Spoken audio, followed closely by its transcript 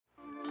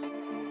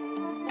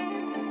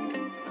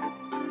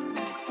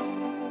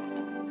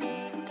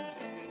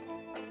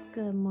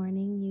Good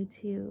morning,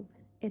 YouTube.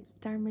 It's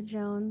Dharma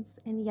Jones,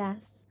 and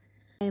yes,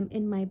 I am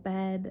in my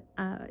bed.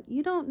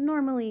 You don't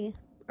normally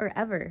or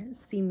ever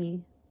see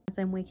me as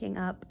I'm waking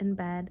up in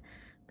bed,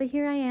 but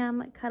here I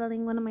am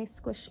cuddling one of my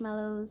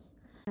squishmallows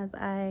as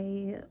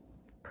I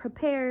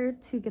prepare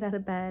to get out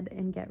of bed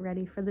and get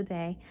ready for the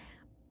day.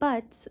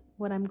 But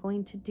what I'm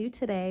going to do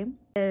today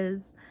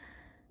is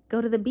go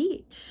to the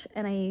beach,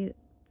 and I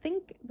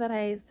think that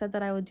I said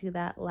that I would do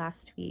that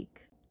last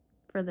week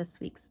for this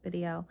week's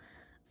video.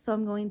 So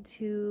I'm going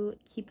to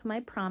keep my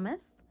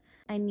promise.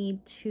 I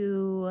need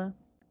to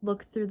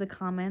look through the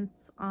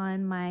comments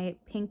on my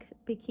pink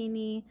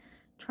bikini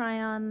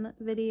try-on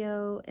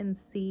video and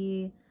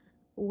see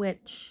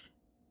which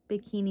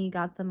bikini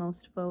got the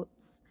most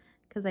votes.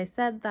 Because I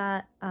said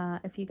that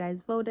if you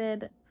guys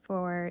voted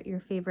for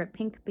your favorite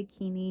pink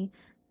bikini,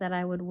 that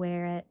I would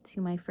wear it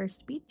to my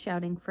first beach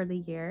outing for the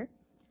year.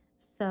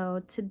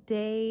 So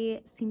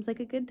today seems like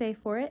a good day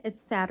for it. It's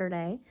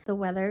Saturday. The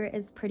weather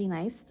is pretty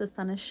nice. The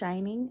sun is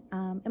shining.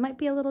 It might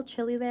be a little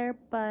chilly there,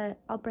 but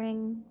I'll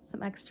bring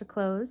some extra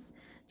clothes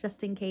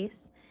just in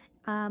case.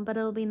 But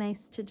it'll be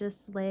nice to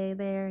just lay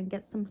there and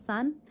get some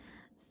sun.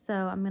 So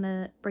I'm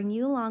gonna bring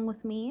you along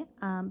with me.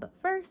 But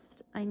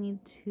first I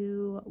need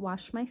to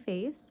wash my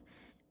face,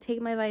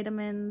 take my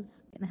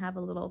vitamins, and have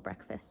a little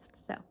breakfast.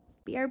 So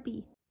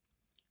BRB.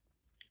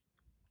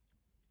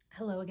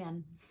 Hello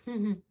again.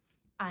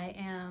 I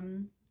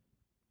am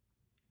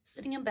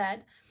sitting in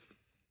bed,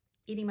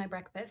 eating my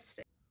breakfast.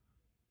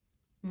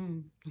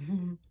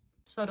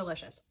 So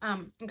delicious.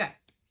 Okay,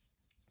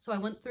 so I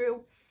went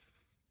through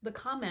the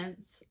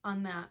comments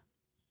on that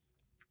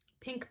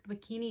pink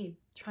bikini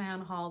try-on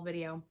haul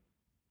video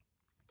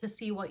to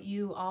see what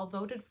you all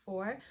voted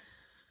for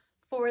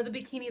the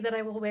bikini that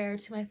I will wear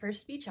to my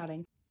first beach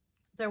outing.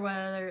 There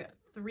were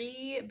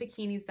 3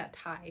 bikinis that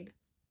tied.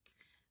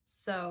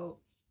 So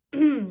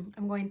I'm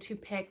going to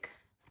pick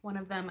one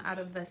of them out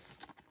of this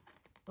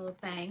little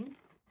thing,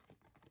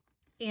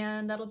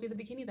 and that'll be the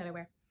bikini that I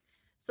wear.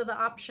 So the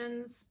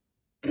options,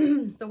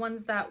 the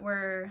ones that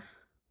were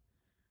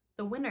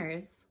the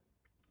winners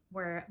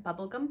were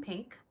bubblegum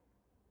pink,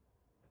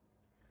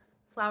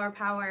 flower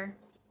power,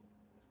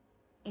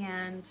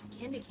 and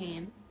candy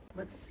cane.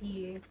 Let's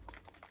see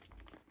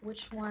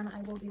which one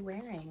I will be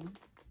wearing.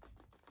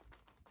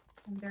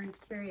 I'm very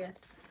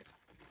curious.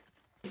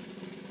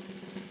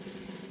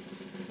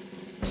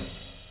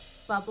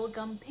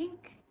 Bubblegum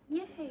pink.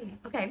 Yay.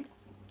 Okay,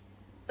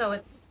 so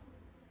it's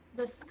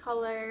this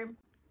color.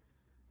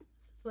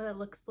 This is what it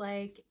looks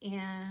like,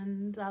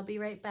 and I'll be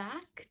right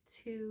back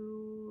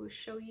to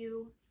show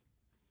you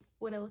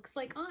what it looks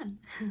like on.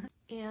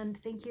 And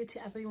thank you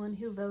to everyone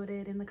who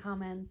voted in the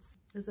comments.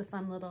 It was a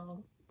fun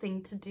little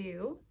thing to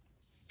do.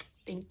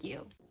 Thank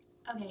you.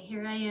 Okay,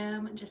 here I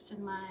am just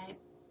in my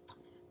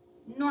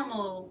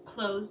normal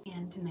clothes,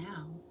 and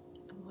now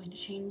I'm going to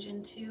change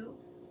into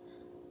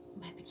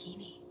my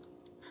bikini.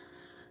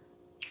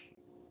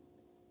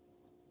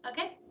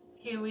 Okay,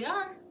 here we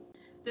are.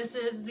 This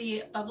is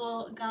the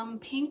bubblegum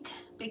pink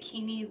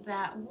bikini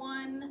that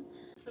won.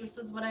 So this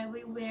is what I will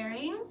be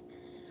wearing.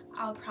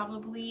 I'll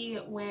probably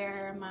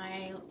wear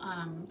my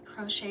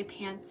crochet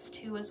pants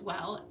too as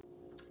well.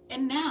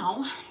 And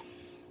now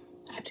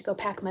I have to go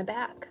pack my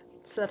bag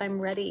so that I'm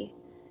ready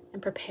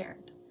and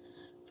prepared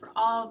for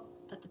all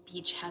that the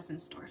beach has in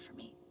store for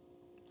me.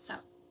 So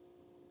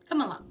come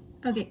along.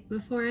 Okay,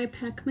 before I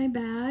pack my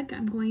bag,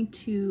 I'm going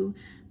to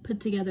put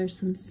together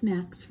some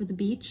snacks for the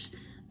beach.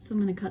 So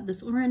I'm gonna cut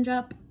this orange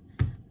up,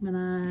 I'm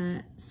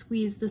gonna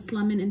squeeze this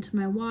lemon into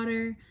my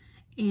water,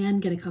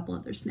 and get a couple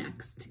other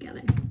snacks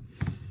together.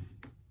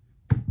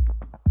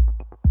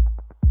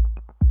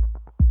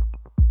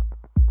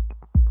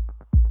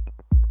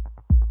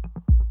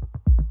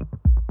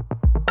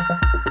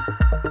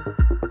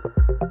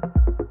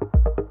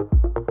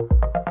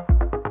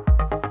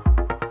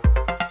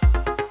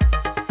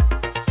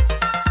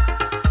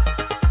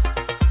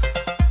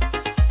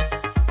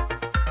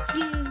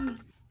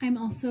 I'm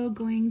also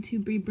going to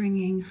be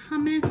bringing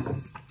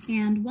hummus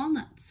and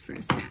walnuts for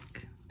a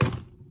snack.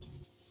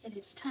 It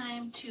is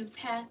time to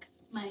pack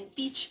my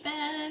beach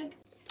bag.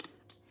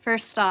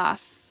 First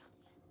off,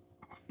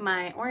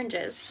 my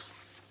oranges,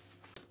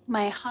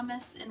 my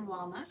hummus and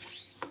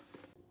walnuts,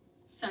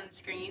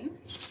 sunscreen,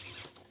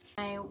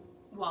 my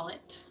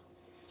wallet,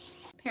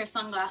 pair of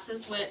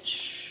sunglasses,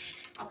 which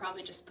I'll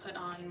probably just put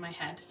on my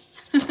head,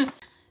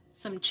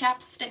 some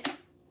chapstick.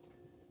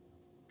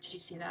 Did you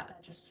see that?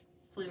 I just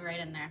flew right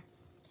in there.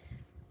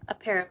 A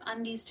pair of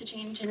undies to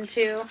change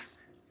into,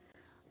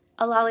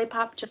 a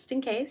lollipop just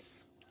in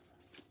case,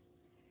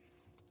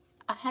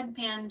 a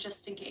headband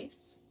just in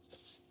case,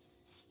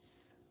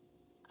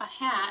 a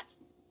hat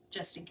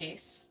just in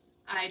case.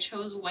 I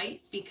chose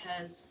white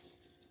because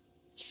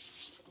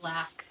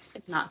black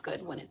is not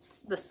good when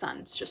the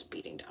sun's just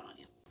beating down on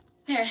you.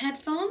 A pair of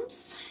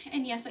headphones,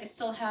 and yes, I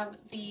still have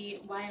the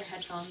wire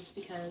headphones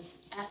because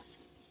F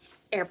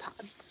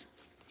AirPods.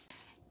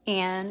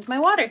 And my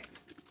water.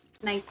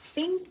 And I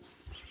think,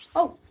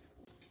 oh,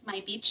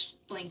 my beach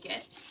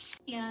blanket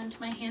and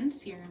my hand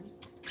serum.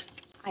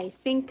 I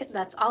think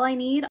that's all I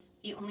need.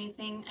 The only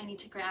thing I need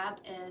to grab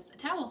is a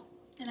towel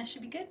and I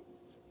should be good.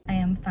 I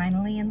am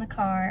finally in the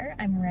car.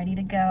 I'm ready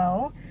to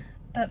go.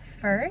 But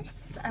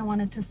first, I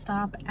wanted to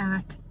stop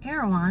at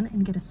Erewhon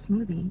and get a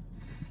smoothie.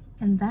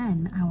 And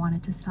then I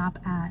wanted to stop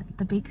at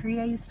the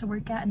bakery I used to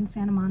work at in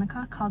Santa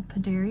Monica called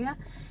Paderia.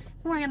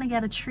 We're gonna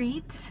get a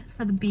treat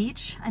for the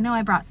beach. I know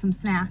I brought some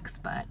snacks,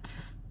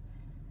 but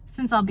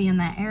since I'll be in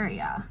that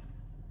area,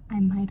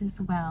 I might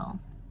as well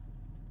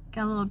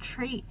get a little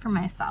treat for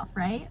myself,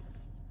 right?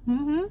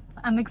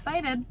 I'm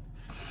excited.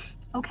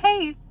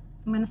 Okay,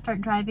 I'm gonna start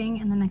driving,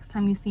 and the next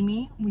time you see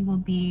me, we will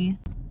be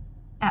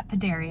at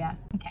Paderia.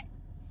 Okay.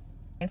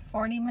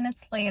 40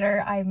 minutes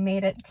later, I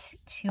made it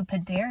to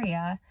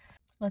Paderia.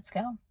 Let's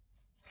go.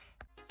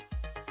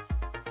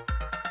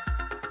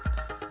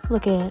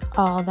 Look at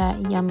all that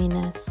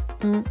yumminess.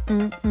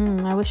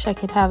 I wish I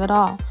could have it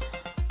all,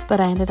 but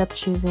I ended up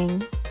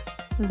choosing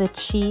the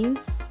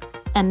cheese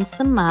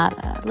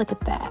ensaimada. Look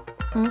at that.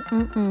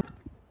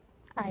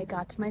 I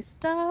got my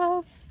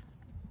stuff.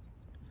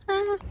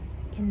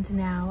 And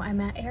now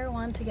I'm at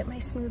Erewhon to get my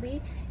smoothie,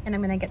 and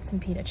I'm gonna get some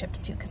pita chips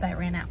too because I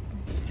ran out.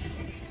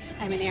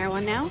 I'm in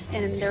Erewhon now,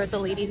 and there was a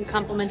lady who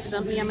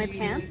complimented me on my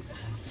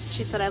pants.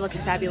 She said I looked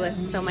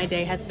fabulous, so my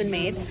day has been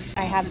made.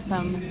 I have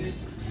some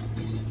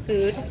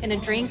food and a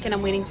drink, and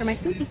I'm waiting for my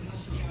smoothie.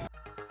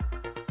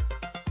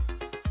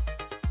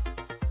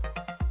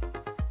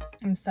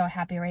 I'm so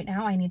happy right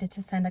now. I needed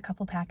to send a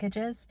couple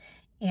packages,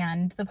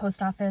 and the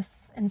post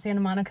office in Santa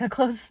Monica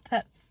closed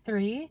at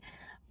 3,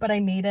 but I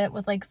made it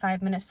with like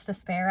 5 minutes to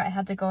spare. I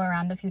had to go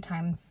around a few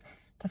times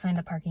to find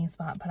a parking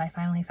spot, but I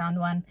finally found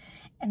one,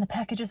 and the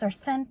packages are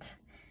sent.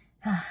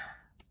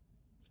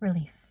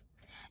 Relief.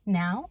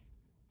 Now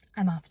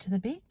I'm off to the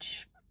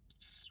beach.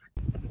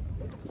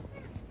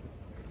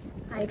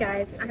 Hi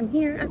guys, I'm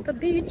here at the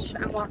beach.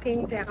 I'm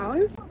walking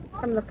down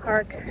from the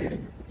park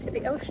to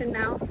the ocean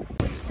now.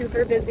 It's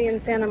super busy in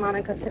Santa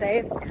Monica today.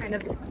 It's kind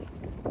of,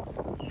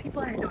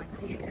 people are annoying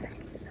me today,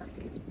 so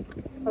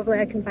hopefully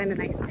I can find a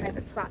nice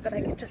private spot that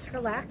I can just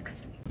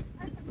relax.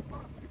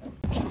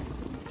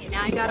 Okay,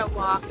 now I gotta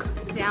walk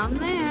down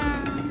there.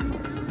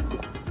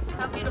 Look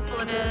how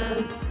beautiful it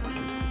is.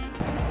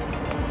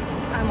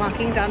 I'm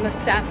walking down the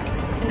steps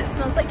and it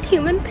smells like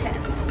human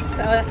piss, so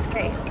that's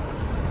great.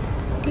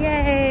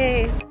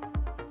 Yay!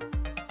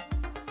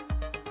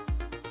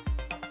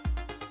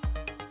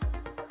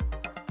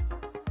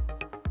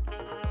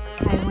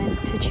 I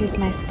went to choose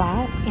my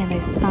spot and I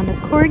found a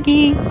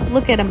corgi.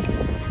 Look at him.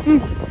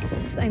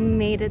 I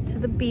made it to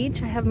the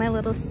beach. I have my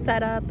little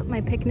setup,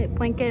 my picnic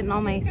blanket and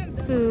all my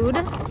food,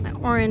 my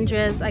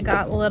oranges. I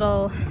got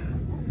little,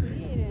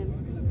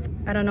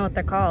 I don't know what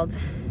they're called.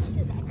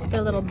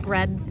 They're little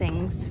bread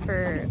things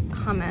for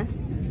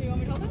hummus.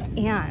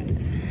 And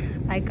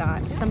I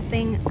got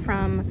something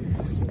from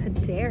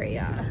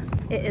Paderia.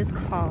 It is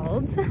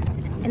called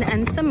an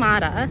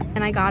ensaimada,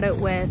 and I got it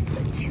with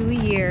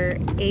 2-year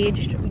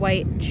aged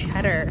white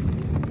cheddar.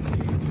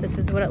 This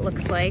is what it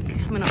looks like.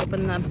 I'm gonna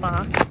open the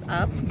box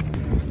up.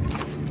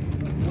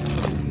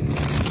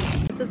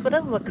 This is what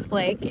it looks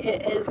like.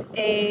 It is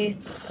a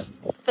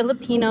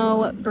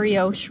Filipino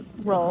brioche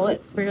roll.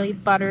 It's really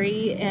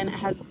buttery and it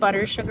has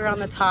butter sugar on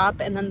the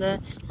top, and then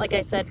the, like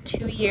I said,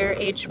 2-year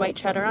aged white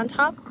cheddar on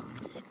top.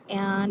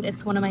 And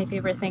it's one of my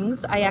favorite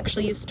things. I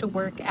actually used to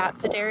work at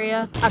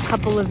Paderia a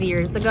couple of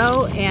years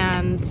ago,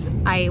 and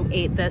I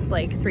ate this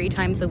like 3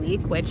 times a week,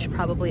 which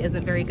probably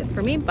isn't very good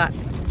for me, but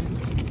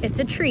it's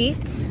a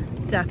treat,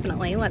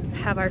 definitely. Let's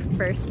have our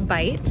first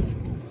bite.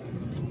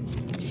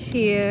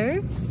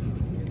 Cheers.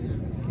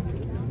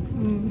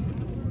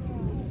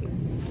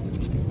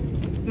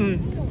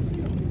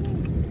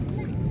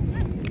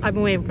 I've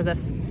been waiting for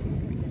this.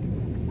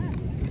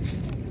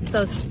 It's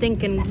so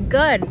stinking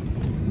good.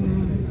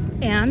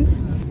 And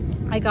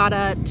I got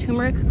a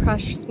turmeric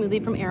crush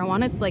smoothie from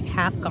Erewhon. It's like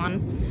half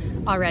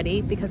gone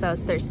already because I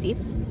was thirsty.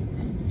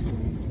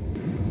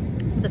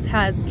 This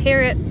has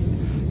carrots,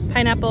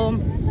 pineapple,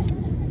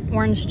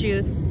 orange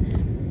juice,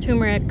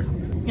 turmeric,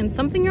 and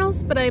something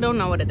else, but I don't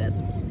know what it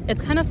is.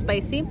 It's kind of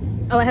spicy.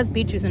 Oh, it has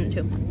beet juice in it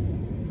too.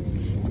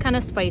 It's kind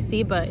of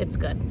spicy, but it's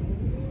good.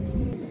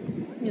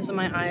 These are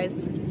my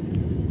eyes.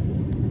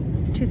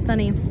 It's too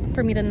sunny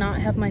for me to not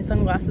have my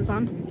sunglasses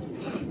on.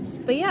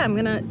 But yeah, I'm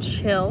gonna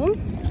chill.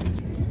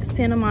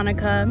 Santa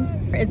Monica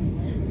is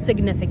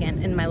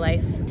significant in my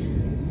life.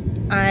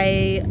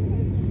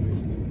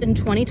 In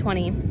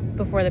 2020,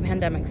 before the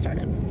pandemic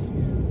started,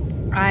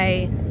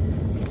 I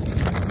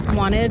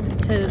wanted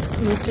to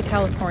move to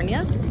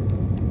California.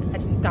 I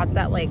just got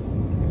that like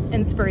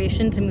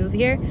inspiration to move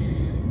here.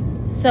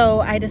 So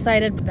I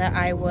decided that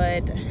I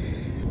would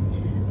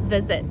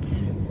visit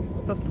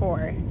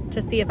before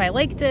to see if I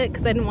liked it,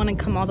 because I didn't want to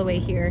come all the way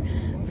here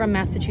from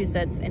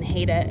Massachusetts and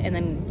hate it, and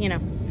then, you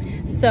know.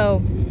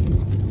 So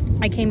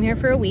I came here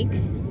for a week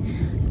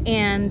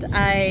and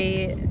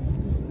I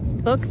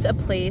booked a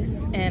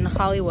place in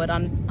Hollywood,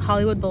 on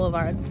Hollywood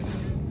Boulevard,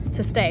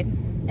 to stay,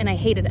 and I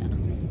hated it.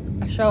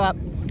 I show up,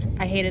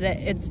 I hated it.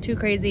 It's too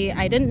crazy.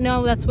 I didn't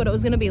know that's what it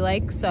was gonna be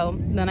like. So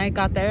then I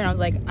got there and I was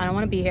like, I don't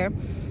want to be here.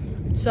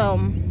 So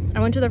I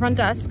went to the front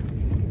desk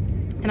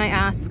and I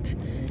asked,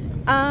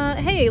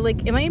 hey,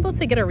 like, am I able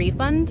to get a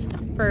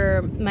refund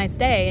for my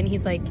stay? And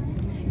he's like,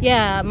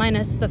 yeah,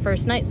 minus the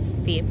first night's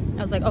fee.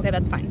 I was like, okay,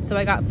 that's fine. So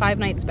I got 5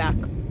 nights back.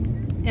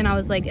 And I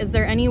was like, is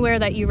there anywhere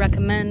that you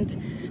recommend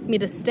me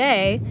to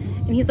stay?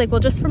 And he's like, well,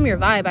 just from your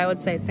vibe, I would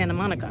say Santa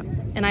Monica.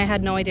 And I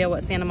had no idea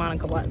what Santa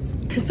Monica was.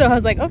 So I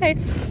was like, okay.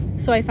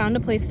 So I found a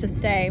place to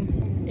stay.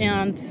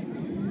 And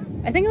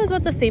I think it was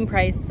about the same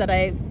price that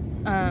I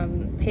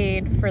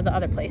paid for the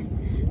other place.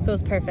 So it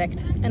was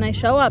perfect. And I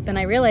show up and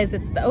I realize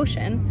it's the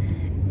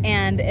ocean.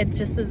 And it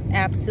just is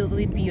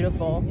absolutely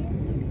beautiful.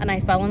 And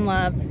I fell in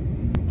love.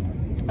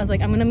 I was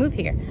like, I'm gonna move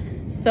here.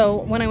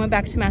 So when I went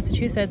back to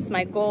Massachusetts,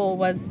 my goal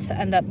was to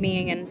end up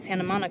being in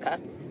Santa Monica.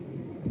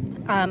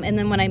 And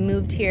then when I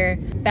moved here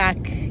back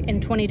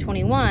in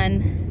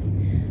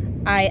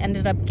 2021, I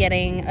ended up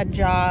getting a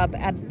job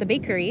at the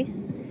bakery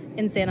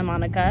in Santa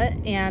Monica,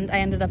 and I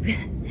ended up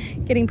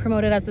getting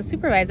promoted as a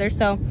supervisor.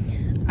 So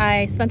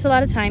I spent a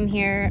lot of time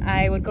here.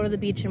 I would go to the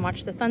beach and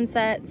watch the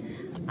sunset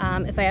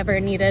if I ever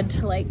needed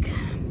to like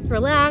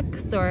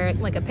relax or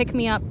like a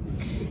pick-me-up.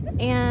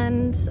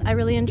 And I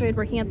really enjoyed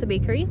working at the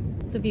bakery.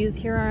 The views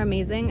here are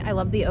amazing. I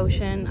love the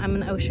ocean. I'm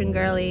an ocean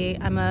girly.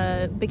 I'm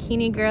a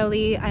bikini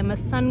girly. I'm a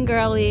sun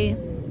girly.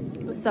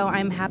 So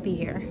I'm happy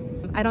here.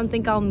 I don't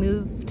think I'll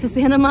move to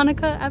Santa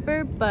Monica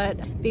ever,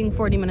 but being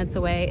 40 minutes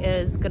away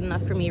is good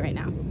enough for me right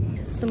now.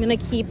 So I'm gonna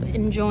keep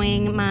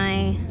enjoying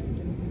my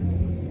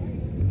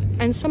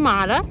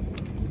enchilada.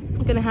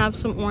 I'm gonna have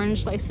some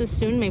orange slices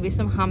soon, maybe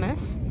some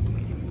hummus.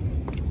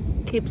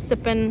 Keep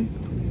sipping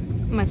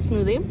my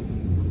smoothie.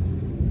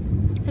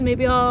 And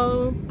maybe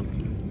I'll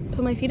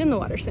put my feet in the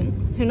water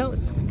soon. Who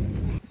knows?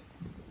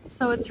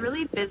 So it's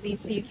really busy,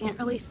 so you can't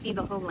really see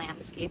the whole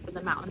landscape with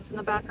the mountains in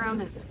the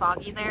background, and it's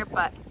foggy there,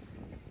 but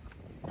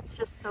it's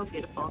just so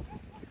beautiful.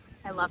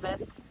 I love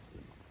it.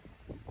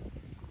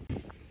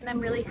 And I'm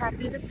really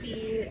happy to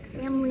see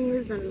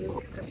families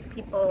and just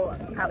people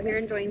out here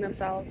enjoying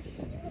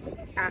themselves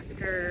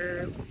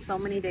after so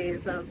many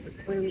days of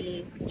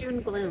gloomy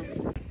June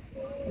gloom.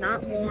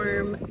 Not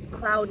warm,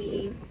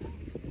 cloudy,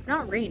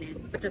 not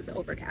raining, but just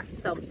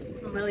overcast. So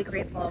I'm really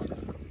grateful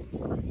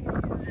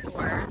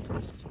for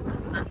the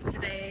sun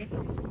today,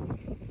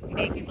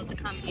 being able to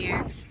come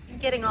here and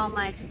getting all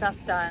my stuff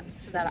done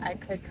so that I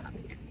could come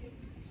here.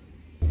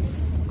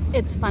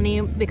 It's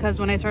funny because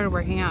when I started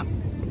working at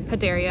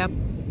Paderia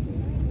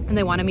and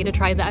they wanted me to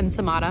try the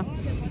ensaymada,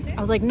 I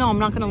was like, no, I'm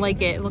not gonna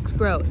like it. It looks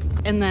gross.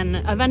 And then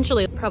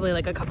eventually, probably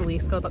like a couple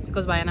weeks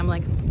goes by and I'm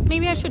like,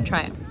 maybe I should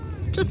try it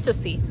just to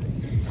see.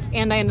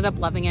 And I ended up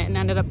loving it and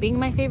ended up being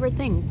my favorite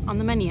thing on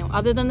the menu,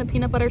 other than the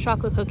peanut butter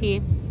chocolate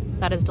cookie.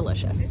 That is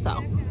delicious.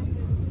 So,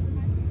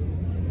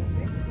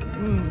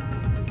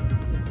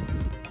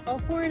 a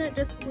hornet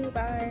just flew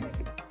by.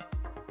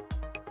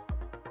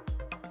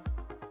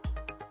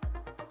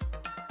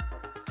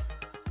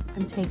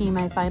 I'm taking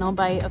my final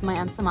bite of my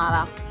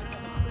ensaymada.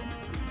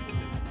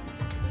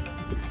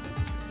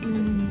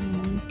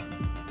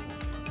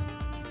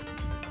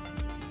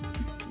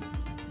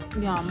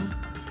 Yum.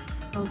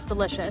 That was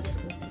delicious.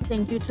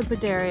 Thank you to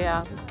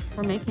Paderia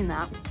for making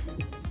that.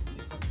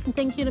 And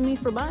thank you to me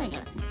for buying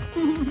it.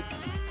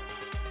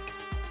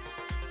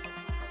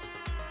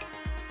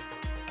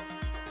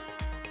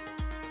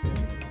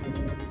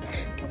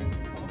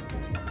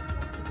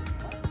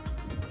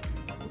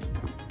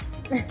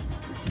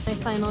 My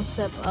final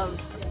sip of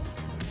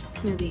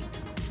smoothie.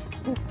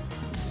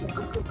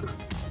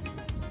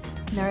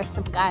 There are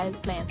some guys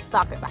playing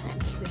soccer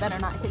behind me. They better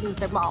not hit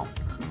their ball.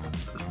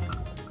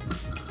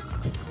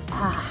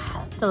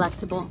 Ah,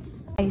 delectable.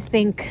 I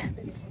think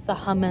the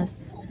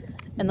hummus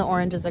and the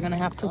oranges are gonna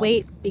have to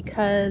wait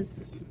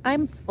because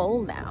I'm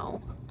full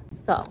now.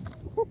 So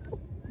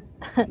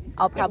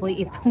I'll probably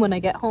eat them when I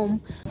get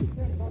home.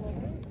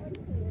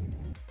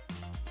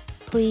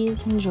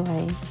 Please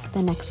enjoy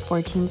the next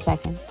 14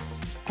 seconds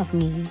of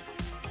me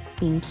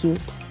being cute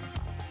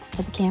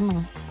for the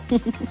camera.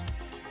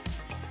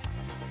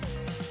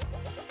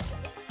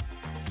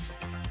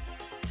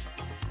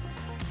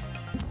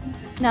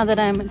 Now that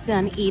I'm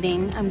done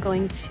eating, I'm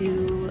going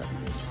to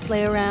just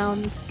lay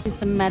around, do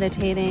some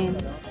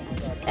meditating,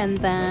 and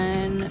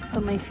then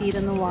put my feet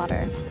in the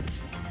water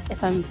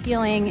if I'm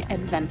feeling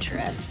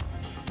adventurous.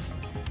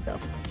 So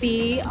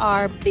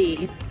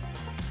BRB.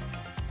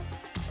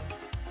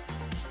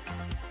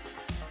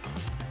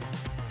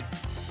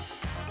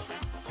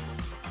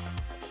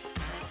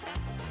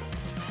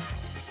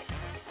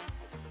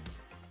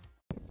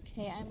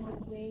 Okay, I'm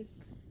awake.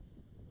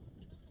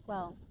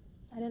 Well,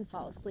 I didn't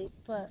fall asleep,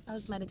 but I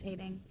was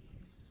meditating.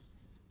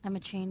 I'm a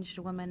changed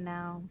woman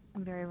now.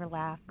 I'm very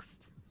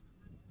relaxed.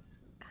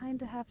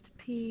 Kinda have to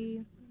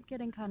pee.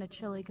 Getting kind of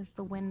chilly because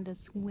the wind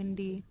is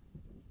windy.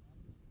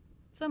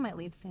 So I might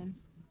leave soon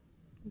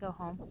and go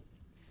home.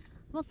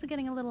 I'm also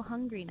getting a little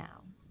hungry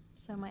now.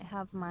 So I might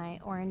have my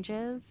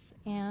oranges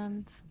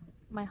and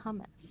my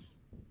hummus.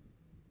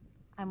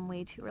 I'm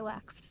way too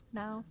relaxed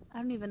now. I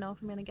don't even know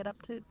if I'm gonna get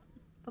up to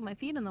put my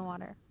feet in the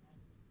water.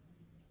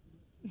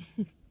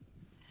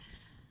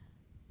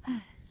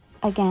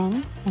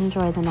 Again,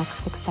 enjoy the next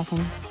 6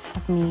 seconds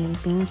of me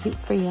being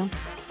cute for you.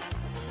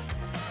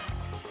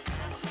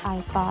 I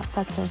thought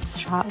that this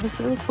shot was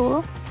really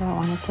cool, so I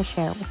wanted to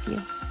share it with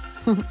you.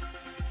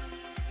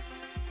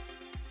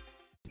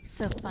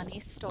 It's a funny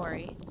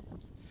story.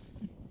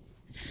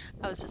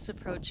 I was just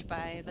approached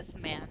by this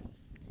man.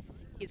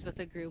 He's with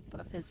a group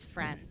of his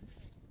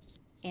friends.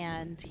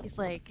 And he's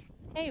like,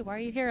 hey, why are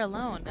you here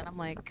alone? And I'm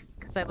like,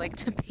 because I like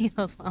to be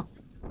alone.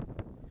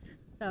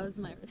 That was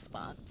my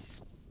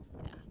response.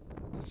 Yeah.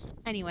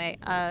 Anyway,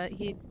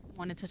 he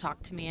wanted to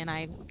talk to me, and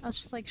I was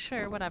just like,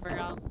 sure, whatever,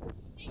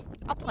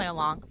 I'll play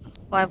along.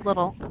 Well, I have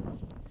little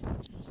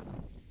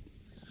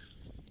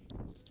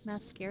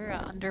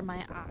mascara under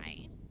my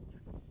eye.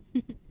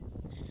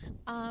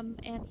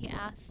 And he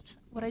asked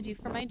what I do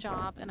for my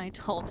job, and I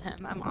told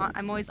him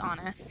I'm always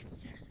honest.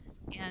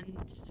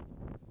 And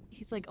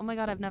he's like, oh my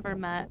god, I've never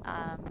met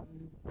a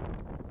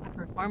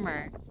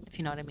performer, if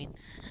you know what I mean.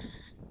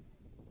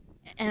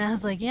 And I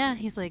was like, yeah.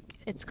 He's like,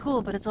 it's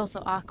cool, but it's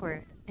also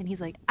awkward. And he's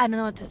like, I don't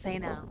know what to say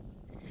now.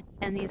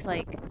 And he's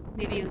like,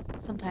 maybe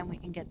sometime we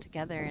can get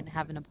together and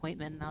have an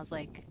appointment. And I was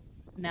like,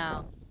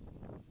 no.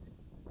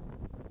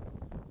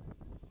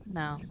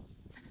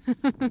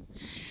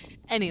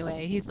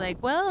 Anyway, he's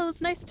like, well, it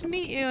was nice to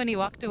meet you. And he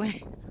walked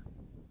away.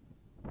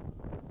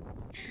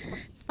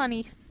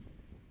 Funny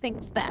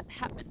things that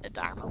happen to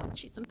Dharma when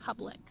she's in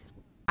public.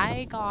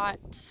 I got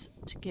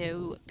to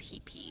go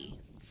pee-pee.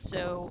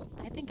 So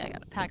I think I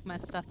gotta pack my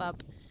stuff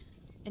up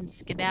and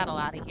skedaddle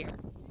out of here.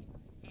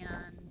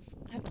 And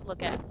I have to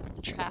look at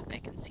the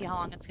traffic and see how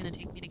long it's gonna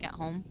take me to get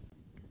home.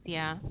 'Cause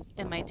yeah,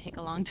 it might take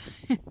a long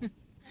time.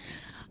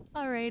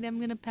 Alright, I'm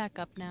gonna pack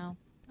up now.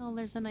 Oh,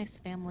 there's a nice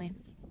family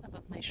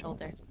above my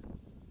shoulder.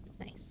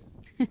 Nice.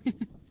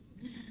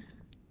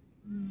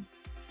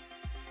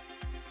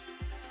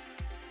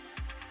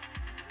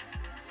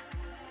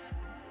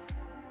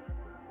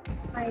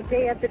 My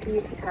day at the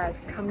beach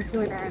has come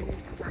to an end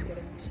because I'm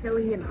getting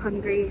chilly and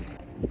hungry.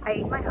 I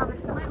ate my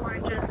hummus and my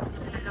oranges. I'm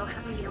gonna go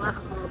have a meal at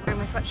home. I'm wearing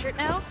my sweatshirt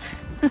now.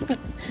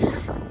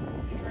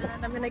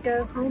 And I'm gonna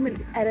go home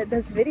and edit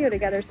this video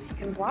together so you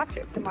can watch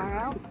it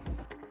tomorrow.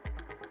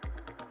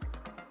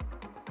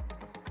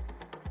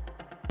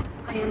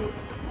 I am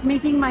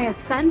making my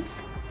ascent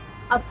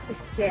up the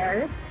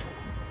stairs.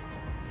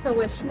 So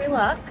wish me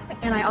luck.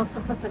 And I also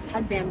put this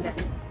headband in.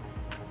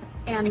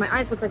 And my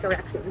eyes look like a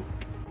raccoon.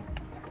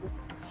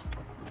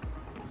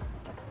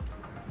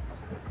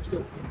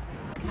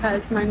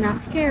 Because my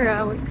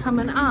mascara was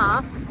coming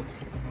off.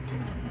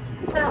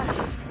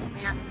 Ugh,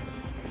 man.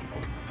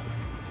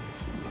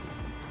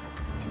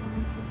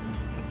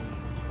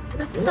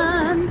 The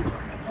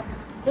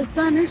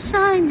sun is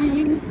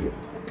shining.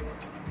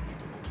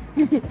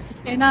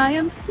 And I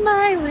am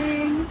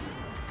smiling.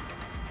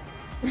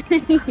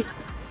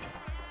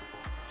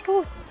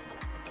 Oof.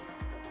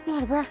 I'm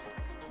out of breath.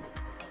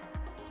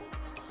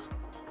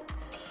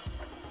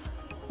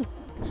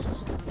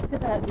 Look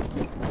at that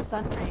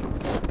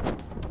sunrise.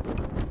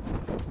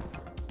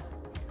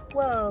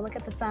 Whoa, look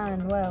at the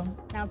sun. Whoa,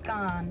 now it's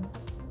gone.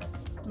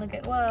 Look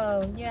at,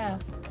 whoa, yeah.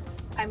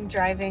 I'm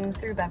driving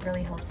through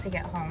Beverly Hills to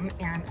get home,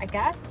 and I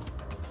guess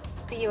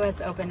the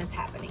US Open is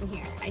happening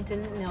here. I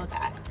didn't know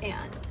that,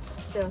 and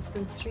so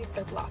some streets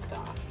are blocked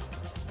off.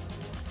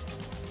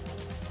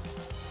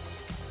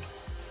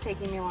 It's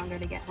taking me longer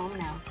to get home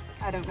now.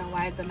 I don't know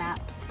why the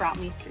maps brought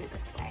me through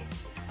this way.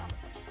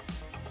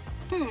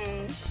 So.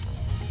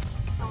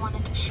 I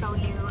wanted to show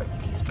you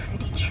these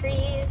pretty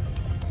trees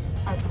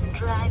as I'm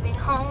driving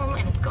home,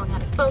 and it's going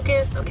out of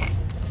focus. Okay,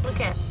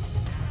 look at,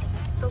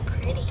 so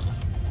pretty.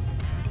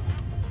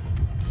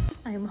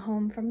 I'm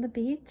home from the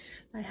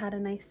beach. I had a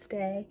nice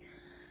day,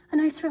 a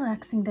nice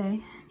relaxing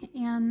day,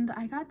 and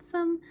I got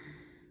some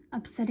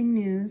upsetting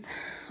news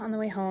on the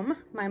way home.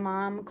 My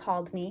mom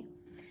called me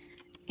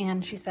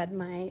and she said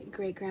my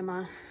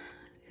great-grandma,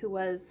 who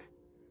was,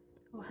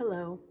 oh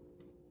hello,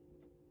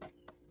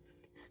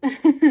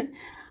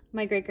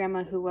 my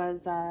great-grandma, who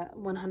was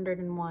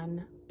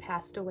 101,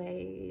 passed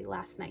away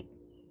last night.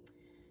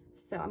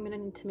 So I'm gonna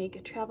need to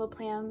make travel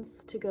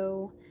plans to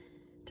go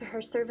to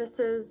her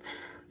services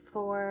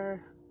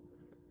for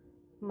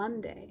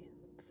Monday.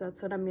 So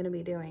that's what I'm gonna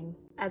be doing.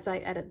 As I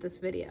edit this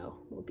video,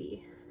 we'll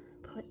be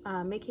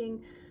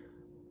making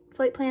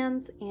flight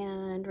plans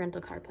and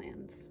rental car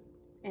plans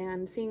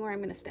and seeing where I'm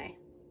gonna stay.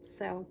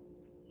 So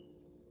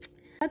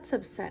that's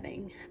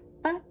upsetting.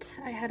 But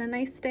I had a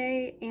nice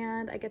day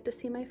and I get to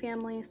see my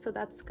family, so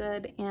that's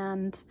good.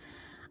 And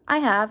I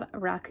have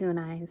raccoon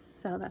eyes,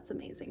 so that's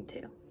amazing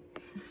too.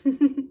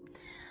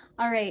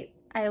 All right,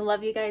 I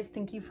love you guys.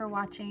 Thank you for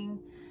watching.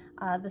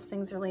 This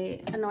thing's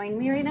really annoying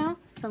me right now,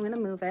 so I'm gonna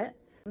move it.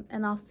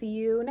 And I'll see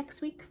you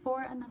next week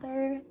for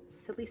another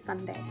silly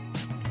Sunday.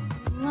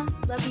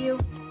 Love you.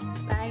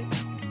 Bye.